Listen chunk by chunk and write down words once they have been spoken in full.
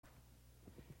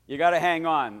You got to hang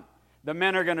on. The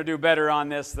men are going to do better on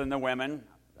this than the women.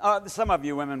 Some of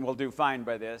you women will do fine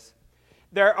by this.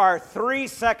 There are 3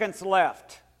 seconds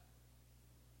left.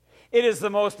 It is the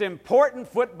most important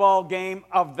football game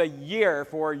of the year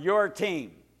for your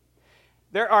team.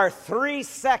 There are 3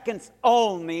 seconds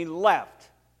only left.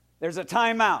 There's a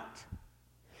timeout.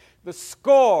 The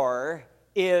score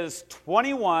is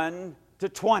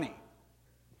 21-20.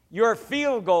 Your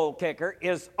field goal kicker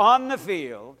is on the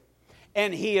field,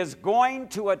 and he is going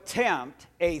to attempt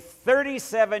a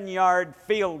 37-yard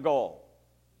field goal.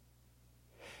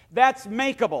 That's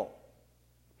makeable.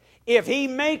 If he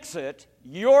makes it,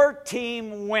 your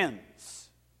team wins.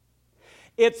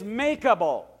 It's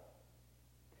makeable.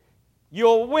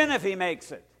 You'll win if he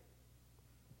makes it.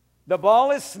 The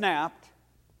ball is snapped,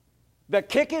 the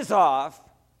kick is off,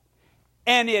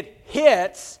 and it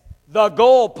hits the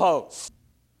goalpost.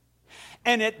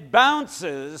 And it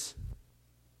bounces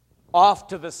off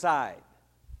to the side.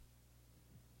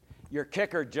 Your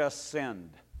kicker just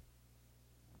sinned.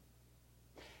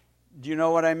 Do you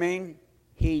know what I mean?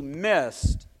 He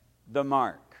missed the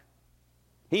mark.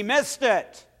 He missed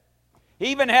it.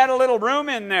 He even had a little room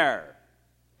in there,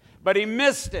 but he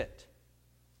missed it.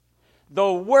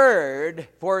 The word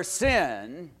for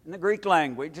sin in the Greek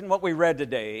language, and what we read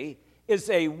today, is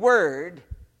a word,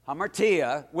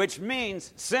 hamartia, which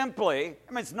means simply,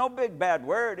 it's no big bad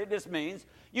word, it just means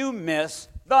you miss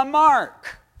the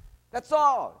mark. That's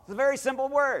all. It's a very simple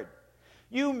word.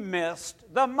 You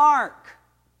missed the mark.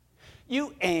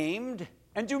 You aimed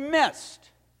and you missed.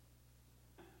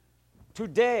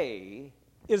 Today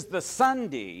is the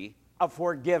Sunday of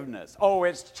forgiveness. Oh,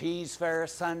 it's Cheese Fair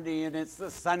Sunday, and it's the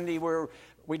Sunday where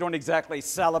we don't exactly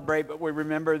celebrate, but we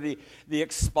remember the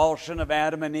expulsion of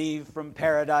Adam and Eve from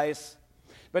paradise.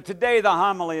 But today the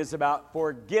homily is about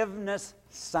Forgiveness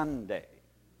Sunday.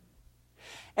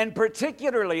 And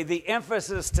particularly the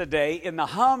emphasis today in the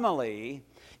homily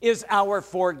is our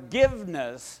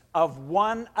forgiveness of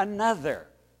one another.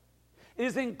 It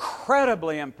is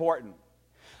incredibly important.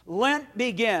 Lent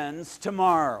begins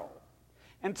tomorrow.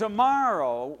 And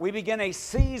tomorrow we begin a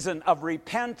season of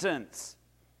repentance.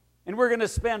 And we're going to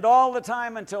spend all the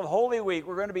time until Holy Week,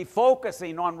 we're going to be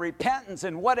focusing on repentance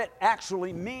and what it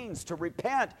actually means to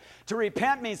repent. To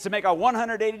repent means to make a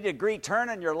 180-degree turn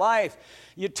in your life.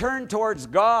 You turn towards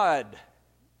God,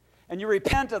 and you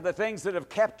repent of the things that have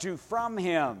kept you from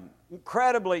Him.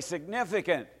 Incredibly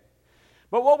significant.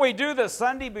 But what we do the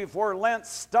Sunday before Lent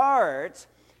starts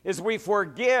is we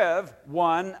forgive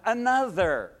one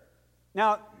another.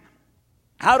 Now,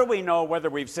 how do we know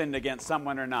whether we've sinned against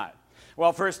someone or not?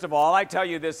 Well, first of all, I tell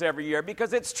you this every year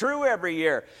because it's true every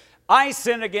year. I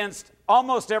sin against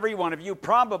almost every one of you,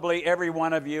 probably every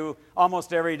one of you,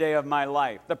 almost every day of my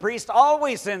life. The priest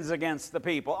always sins against the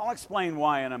people. I'll explain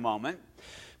why in a moment.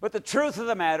 But the truth of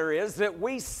the matter is that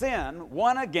we sin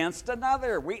one against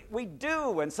another. We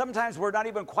do, and sometimes we're not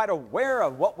even quite aware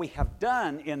of what we have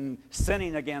done in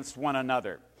sinning against one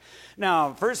another.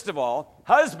 Now, first of all,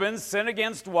 husbands sin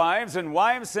against wives, and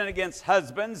wives sin against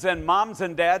husbands, and moms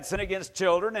and dads sin against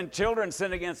children, and children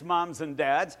sin against moms and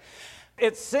dads.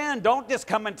 It's sin. Don't just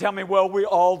come and tell me, well, we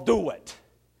all do it.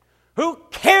 Who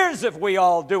cares if we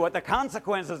all do it? The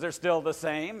consequences are still the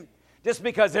same. Just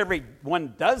because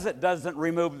everyone does it doesn't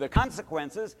remove the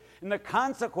consequences, and the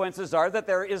consequences are that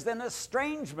there is an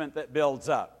estrangement that builds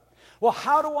up. Well,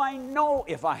 how do I know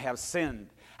if I have sinned?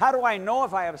 How do I know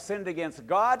if I have sinned against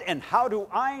God? And how do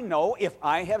I know if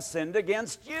I have sinned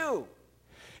against you?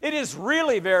 It is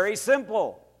really very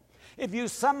simple. If you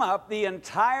sum up the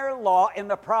entire law in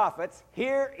the prophets,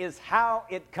 here is how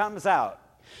it comes out.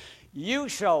 You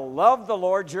shall love the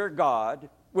Lord your God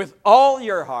with all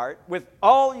your heart, with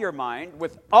all your mind,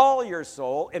 with all your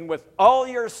soul, and with all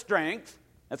your strength.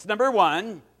 That's number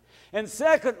one. And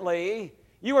secondly,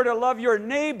 you are to love your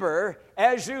neighbor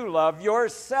as you love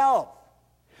yourself.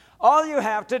 All you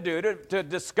have to do to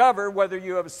discover whether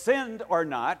you have sinned or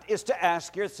not is to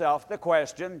ask yourself the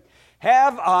question,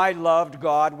 have I loved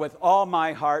God with all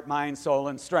my heart, mind, soul,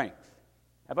 and strength?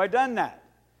 Have I done that?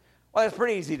 Well, it's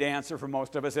pretty easy to answer for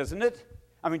most of us, isn't it?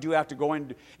 I mean, do you have to go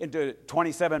into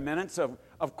 27 minutes of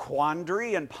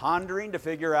quandary and pondering to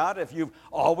figure out if you've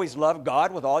always loved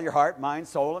God with all your heart, mind,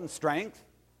 soul, and strength?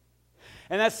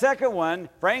 And that second one,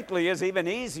 frankly, is even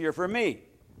easier for me.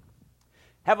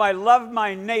 Have I loved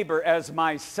my neighbor as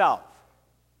myself?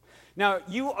 Now,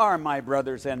 you are my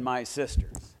brothers and my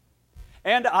sisters,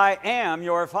 and I am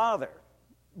your father.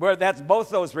 Where that's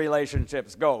both those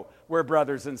relationships go. We're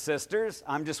brothers and sisters.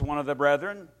 I'm just one of the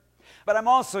brethren, but I'm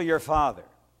also your father.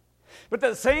 But at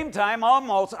the same time,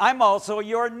 I'm also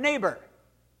your neighbor,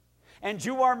 and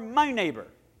you are my neighbor.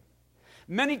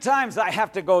 Many times I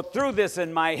have to go through this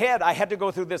in my head. I had to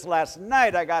go through this last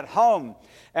night. I got home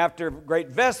after Great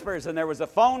Vespers and there was a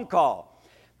phone call.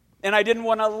 And I didn't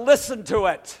want to listen to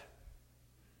it.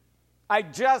 I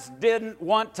just didn't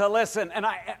want to listen. And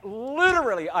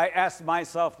I asked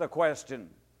myself the question.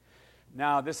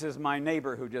 Now, this is my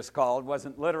neighbor who just called.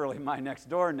 Wasn't literally my next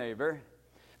door neighbor.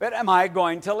 But am I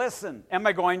going to listen? Am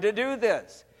I going to do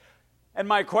this? And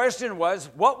my question was,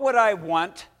 what would I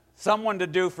want someone to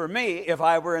do for me if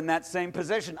I were in that same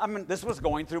position? I mean, this was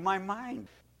going through my mind.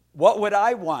 What would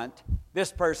I want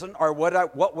this person, or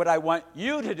what would I want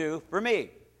you to do for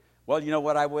me? Well, you know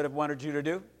what I would have wanted you to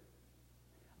do?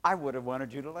 I would have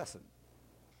wanted you to listen.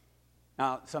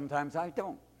 Now, sometimes I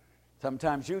don't.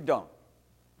 Sometimes you don't.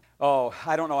 Oh,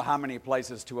 I don't know how many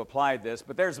places to apply this,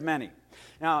 but there's many.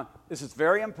 Now, this is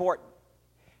very important.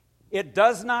 It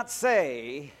does not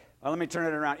say, well, let me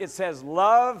turn it around. It says,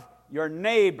 love your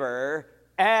neighbor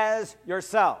as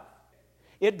yourself.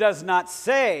 It does not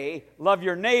say, love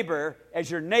your neighbor as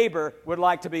your neighbor would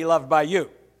like to be loved by you.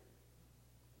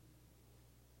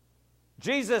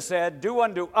 Jesus said, do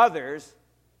unto others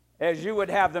as you would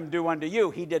have them do unto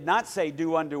you. He did not say,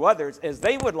 do unto others as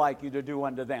they would like you to do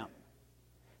unto them.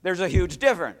 There's a huge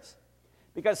difference.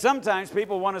 Because sometimes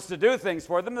people want us to do things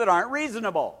for them that aren't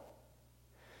reasonable.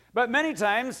 But many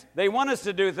times they want us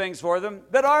to do things for them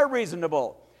that are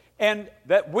reasonable and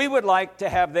that we would like to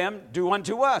have them do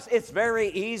unto us. It's very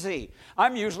easy.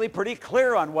 I'm usually pretty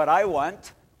clear on what I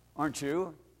want, aren't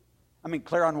you? I mean,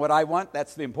 clear on what I want,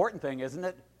 that's the important thing, isn't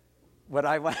it? What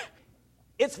I want.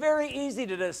 It's very easy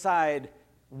to decide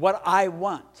what I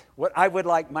want, what I would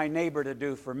like my neighbor to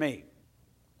do for me.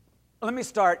 Let me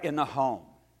start in the home.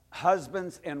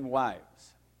 Husbands and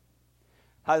wives.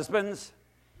 Husbands,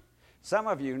 some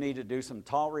of you need to do some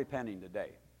tall repenting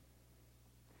today.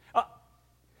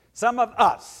 Some of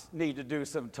us need to do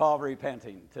some tall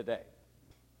repenting today.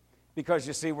 Because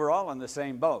you see, we're all in the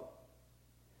same boat.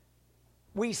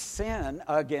 We sin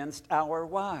against our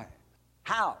wives.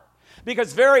 How?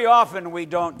 Because very often we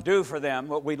don't do for them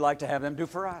what we'd like to have them do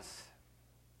for us.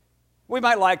 We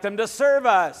might like them to serve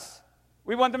us.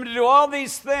 We want them to do all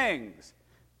these things.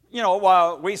 You know,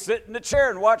 while we sit in the chair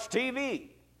and watch TV.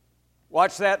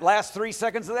 Watch that last 3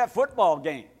 seconds of that football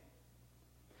game.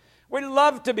 We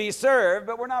love to be served,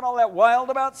 but we're not all that wild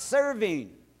about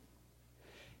serving.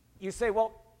 You say,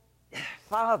 well,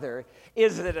 Father,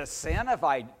 is it a sin if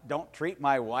I don't treat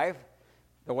my wife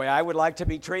the way I would like to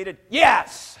be treated?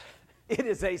 Yes, it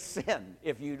is a sin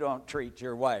if you don't treat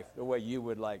your wife the way you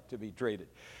would like to be treated.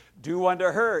 Do unto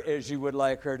her as you would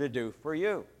like her to do for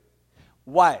you.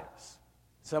 Wives,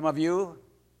 some of you,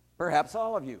 perhaps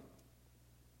all of you,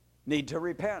 need to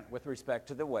repent with respect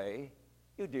to the way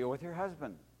you deal with your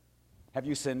husband. Have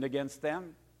you sinned against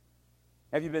them?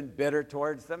 Have you been bitter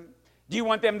towards them? Do you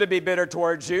want them to be bitter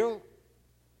towards you?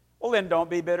 Well, then don't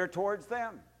be bitter towards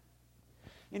them.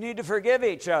 You need to forgive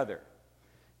each other.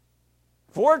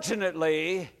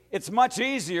 Fortunately, it's much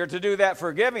easier to do that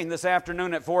forgiving this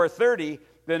afternoon at 4:30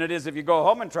 than it is if you go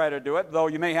home and try to do it, though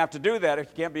you may have to do that if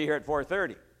you can't be here at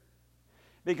 4:30.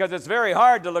 Because it's very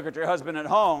hard to look at your husband at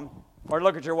home or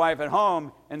look at your wife at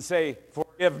home and say,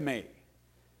 forgive me.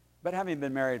 But having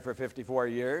been married for 54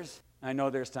 years, I know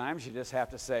there's times you just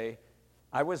have to say,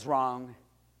 I was wrong,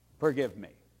 forgive me.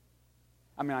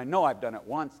 I mean, I know I've done it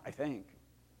once, I think.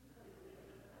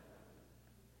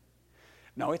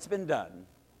 No, it's been done.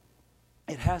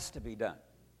 It has to be done.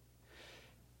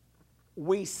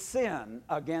 We sin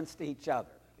against each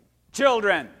other.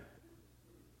 Children,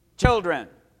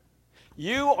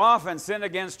 you often sin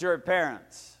against your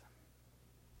parents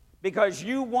because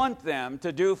you want them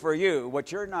to do for you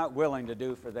what you're not willing to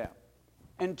do for them.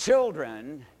 And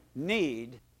children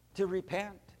need to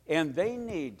repent, and they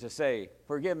need to say,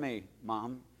 forgive me,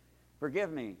 Mom.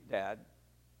 Forgive me, Dad.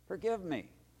 Forgive me.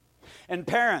 And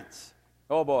parents,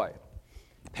 oh boy,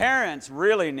 parents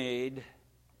really need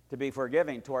to be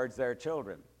forgiving towards their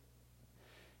children.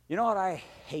 You know what I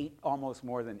hate almost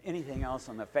more than anything else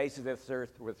on the face of this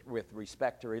earth with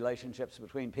respect to relationships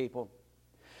between people?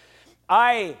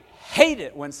 I hate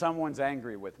it when someone's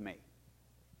angry with me.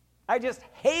 I just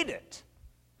hate it.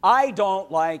 I don't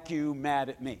like you mad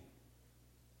at me.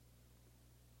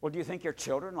 Well, do you think your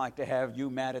children like to have you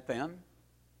mad at them?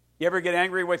 You ever get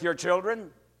angry with your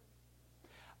children?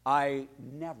 I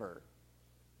never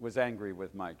was angry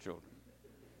with my children,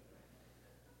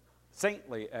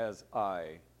 saintly as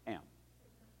I am.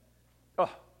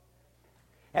 Oh.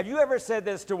 Have you ever said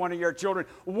this to one of your children?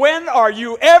 When are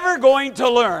you ever going to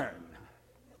learn?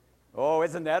 Oh,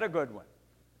 isn't that a good one?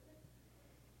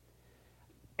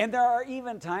 And there are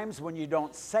even times when you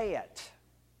don't say it.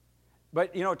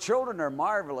 But, children are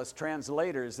marvelous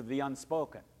translators of the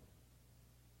unspoken.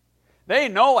 They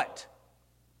know it.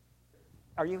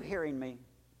 Are you hearing me?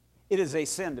 It is a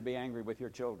sin to be angry with your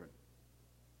children.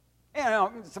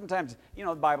 Sometimes,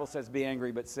 the Bible says be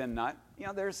angry but sin not.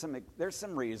 There's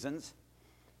some reasons.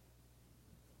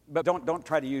 But don't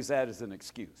try to use that as an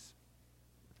excuse.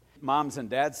 Moms and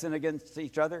dads sin against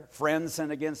each other. Friends sin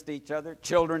against each other.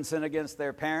 Children sin against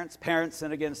their parents. Parents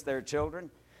sin against their children.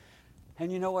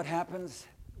 And you know what happens?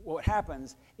 What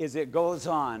happens is it goes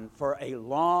on for a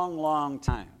long, long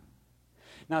time.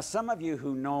 Now, some of you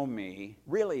who know me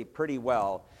really pretty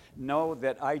well know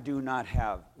that I do not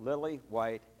have lily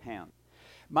white hands.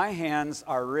 My hands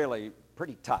are really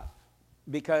pretty tough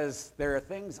because there are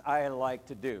things I like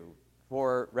to do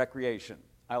for recreation.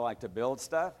 I like to build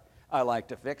stuff. I like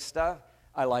to fix stuff.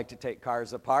 I like to take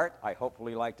cars apart. I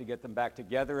hopefully like to get them back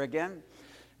together again.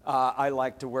 I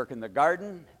like to work in the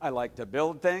garden. I like to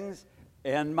build things.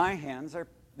 And my hands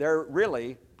they're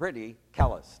really pretty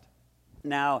calloused.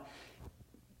 Now,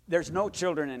 there's no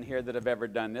children in here that have ever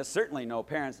done this, certainly no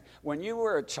parents. When you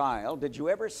were a child, did you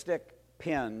ever stick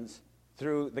pins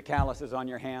through the calluses on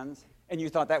your hands? And you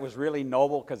thought that was really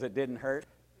noble because it didn't hurt?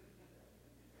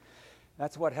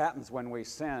 That's what happens when we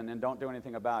sin and don't do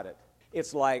anything about it.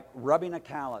 It's like rubbing a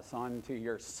callus onto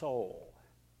your soul.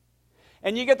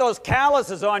 And you get those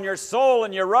calluses on your soul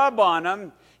and you rub on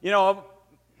them.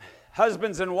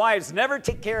 Husbands and wives never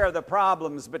take care of the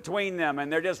problems between them, and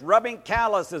they're just rubbing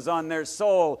calluses on their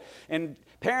soul. And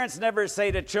parents never say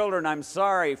to children, I'm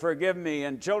sorry, forgive me.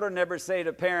 And children never say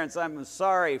to parents, I'm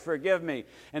sorry, forgive me.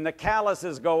 And the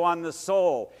calluses go on the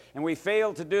soul. And we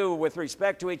fail to do, with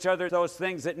respect to each other, those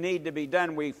things that need to be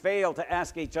done. We fail to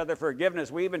ask each other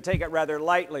forgiveness. We even take it rather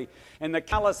lightly. And the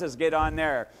calluses get on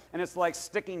there. And it's like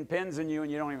sticking pins in you and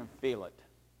you don't even feel it.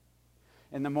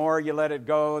 And the more you let it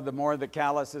go, the more the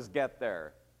calluses get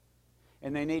there.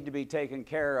 And they need to be taken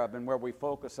care of, and where we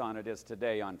focus on it is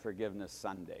today on Forgiveness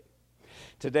Sunday.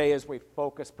 Today, as we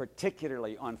focus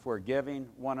particularly on forgiving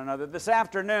one another. This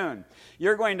afternoon,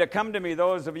 you're going to come to me,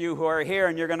 those of you who are here,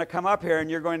 and you're going to come up here and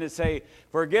you're going to say,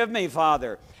 forgive me,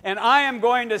 Father. And I am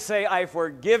going to say, I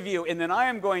forgive you. And then I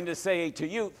am going to say to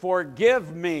you,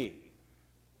 forgive me.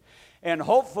 And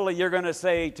hopefully you're going to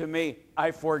say to me,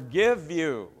 I forgive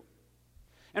you.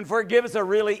 And forgive is a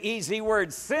really easy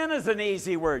word. Sin is an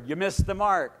easy word. You missed the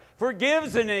mark. Forgive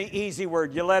is an easy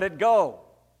word. You let it go.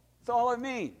 That's all it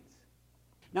means.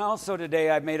 Now, also today,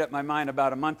 I made up my mind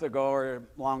about a month ago or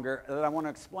longer that I want to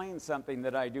explain something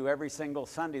that I do every single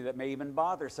Sunday that may even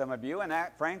bother some of you, and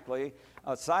frankly,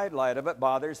 a sidelight of it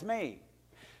bothers me.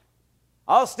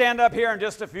 I'll stand up here in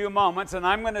just a few moments, and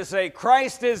I'm going to say,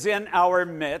 Christ is in our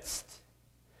midst.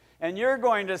 And you're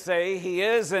going to say, He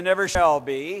is and ever shall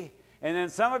be. And then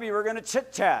some of you are going to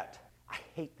chit-chat. I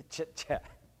hate the chit-chat.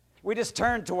 We just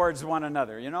turn towards one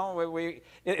another,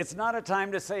 It's not a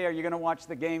time to say, are you going to watch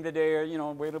the game today? Or,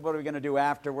 what are we going to do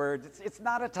afterwards? It's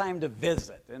not a time to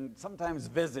visit. And sometimes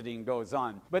visiting goes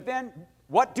on. But then,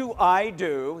 what do I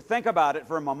do? Think about it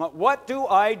for a moment. What do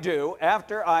I do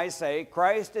after I say,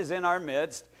 Christ is in our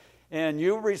midst, and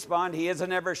you respond, He is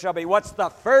and ever shall be? What's the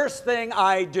first thing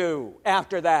I do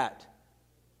after that?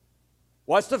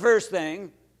 What's the first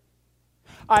thing?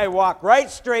 I walk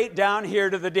right straight down here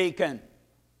to the deacon.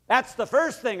 That's the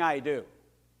first thing I do.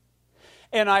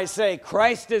 And I say,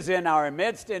 Christ is in our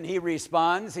midst, and he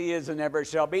responds, He is and ever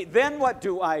shall be. Then what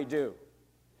do I do?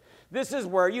 This is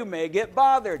where you may get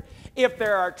bothered. If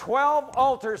there are 12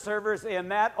 altar servers in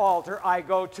that altar, I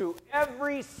go to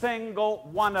every single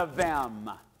one of them.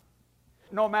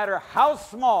 No matter how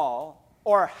small,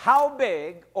 or how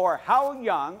big, or how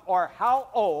young, or how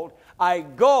old, I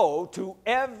go to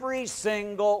every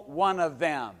single one of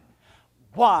them.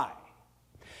 Why?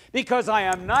 Because I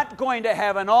am not going to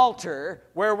have an altar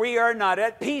where we are not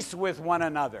at peace with one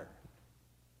another.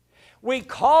 We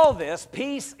call this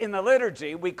peace in the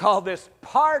liturgy. We call this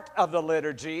part of the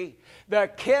liturgy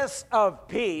the kiss of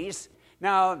peace.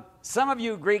 Now, some of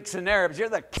you Greeks and Arabs, you're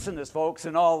the kissingest folks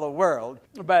in all the world,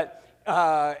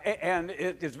 and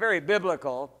it is very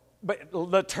biblical. But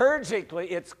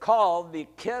liturgically, it's called the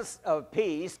kiss of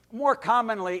peace. More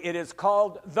commonly, it is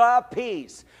called the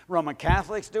peace. Roman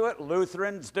Catholics do it.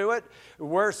 Lutherans do it.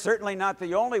 We're certainly not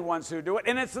the only ones who do it.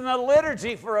 And it's in the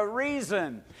liturgy for a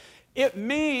reason. It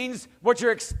means what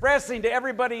you're expressing to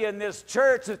everybody in this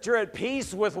church, that you're at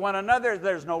peace with one another.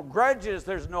 There's no grudges.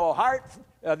 There's no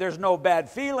there's no bad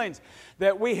feelings.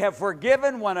 That we have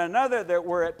forgiven one another. That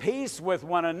we're at peace with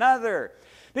one another.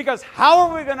 Because how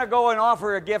are we going to go and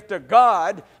offer a gift to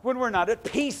God when we're not at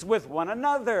peace with one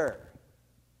another?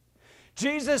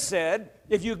 Jesus said,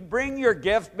 if you bring your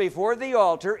gift before the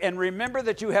altar and remember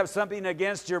that you have something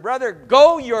against your brother,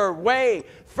 go your way.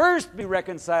 First be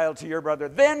reconciled to your brother,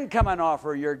 then come and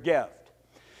offer your gift.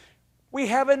 We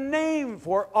have a name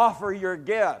for offer your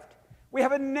gift. We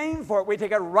have a name for it. We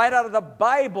take it right out of the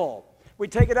Bible. We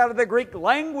take it out of the Greek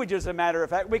language, as a matter of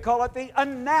fact. We call it the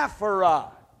anaphora.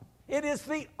 It is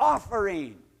the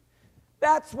offering.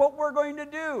 That's what we're going to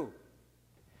do.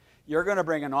 You're going to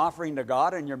bring an offering to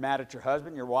God and you're mad at your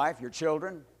husband, your wife, your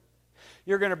children.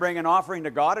 You're going to bring an offering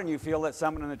to God and you feel that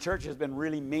someone in the church has been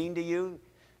really mean to you.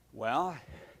 Well,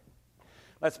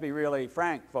 let's be really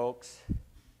frank, folks.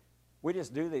 We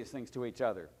just do these things to each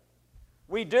other.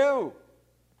 We do.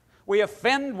 We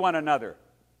offend one another.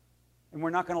 And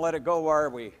we're not going to let it go, are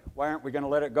we? Why aren't we going to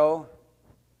let it go?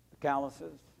 The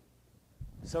calluses.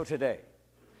 So today,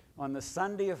 on the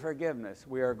Sunday of forgiveness,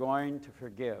 we are going to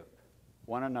forgive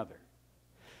one another.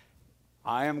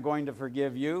 I am going to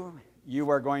forgive you. You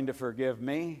are going to forgive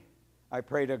me. I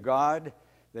pray to God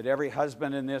that every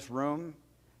husband in this room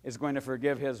is going to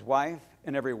forgive his wife,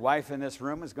 and every wife in this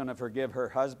room is going to forgive her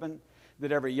husband,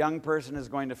 that every young person is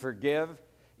going to forgive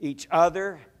each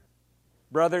other,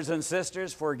 brothers and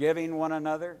sisters forgiving one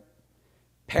another,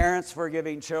 parents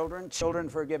forgiving children, children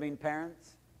forgiving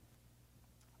parents.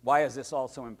 Why is this all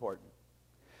so important?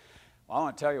 Well, I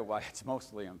want to tell you why it's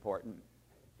mostly important.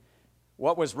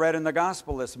 What was read in the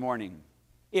gospel this morning?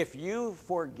 If you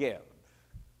forgive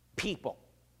people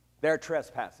their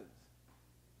trespasses,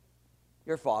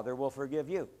 your Father will forgive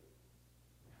you.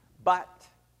 But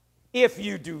if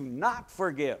you do not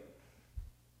forgive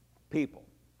people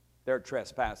their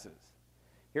trespasses,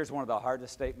 here's one of the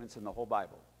hardest statements in the whole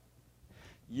Bible.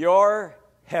 Your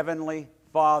heavenly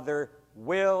Father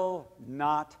will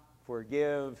not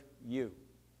forgive you.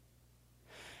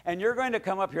 And you're going to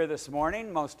come up here this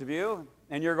morning, most of you,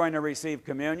 and you're going to receive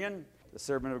communion. The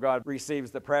servant of God receives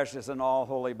the precious and all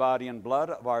holy body and blood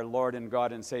of our Lord and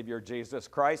God and Savior Jesus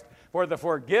Christ for the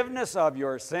forgiveness of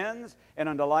your sins and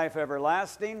unto life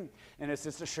everlasting. And it's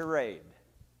just a charade.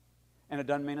 And it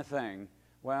doesn't mean a thing.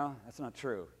 Well, that's not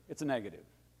true. It's a negative.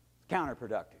 It's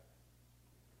counterproductive.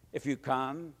 If you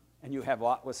come and you have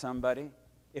aught with somebody,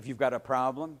 if you've got a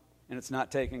problem and it's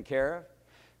not taken care of,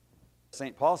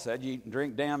 St. Paul said you eat and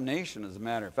drink damnation, as a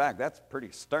matter of fact. That's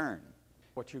pretty stern.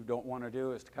 What you don't want to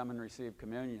do is to come and receive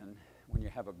communion when you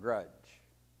have a grudge,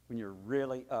 when you're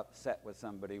really upset with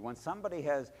somebody, when somebody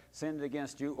has sinned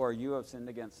against you or you have sinned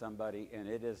against somebody and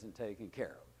it isn't taken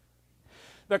care of.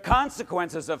 The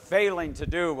consequences of failing to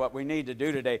do what we need to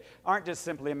do today aren't just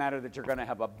simply a matter that you're going to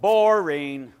have a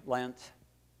boring Lent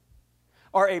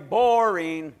or a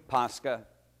boring Pascha.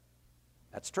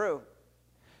 That's true.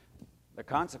 The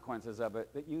consequences of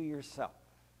it, that you yourself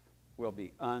will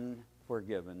be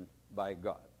unforgiven by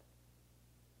God.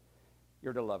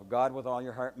 You're to love God with all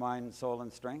your heart, mind, soul,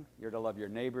 and strength. You're to love your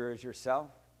neighbor as yourself.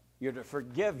 You're to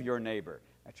forgive your neighbor.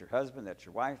 That's your husband, that's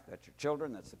your wife, that's your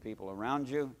children, that's the people around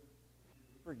you.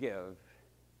 Forgive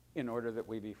in order that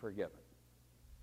we be forgiven.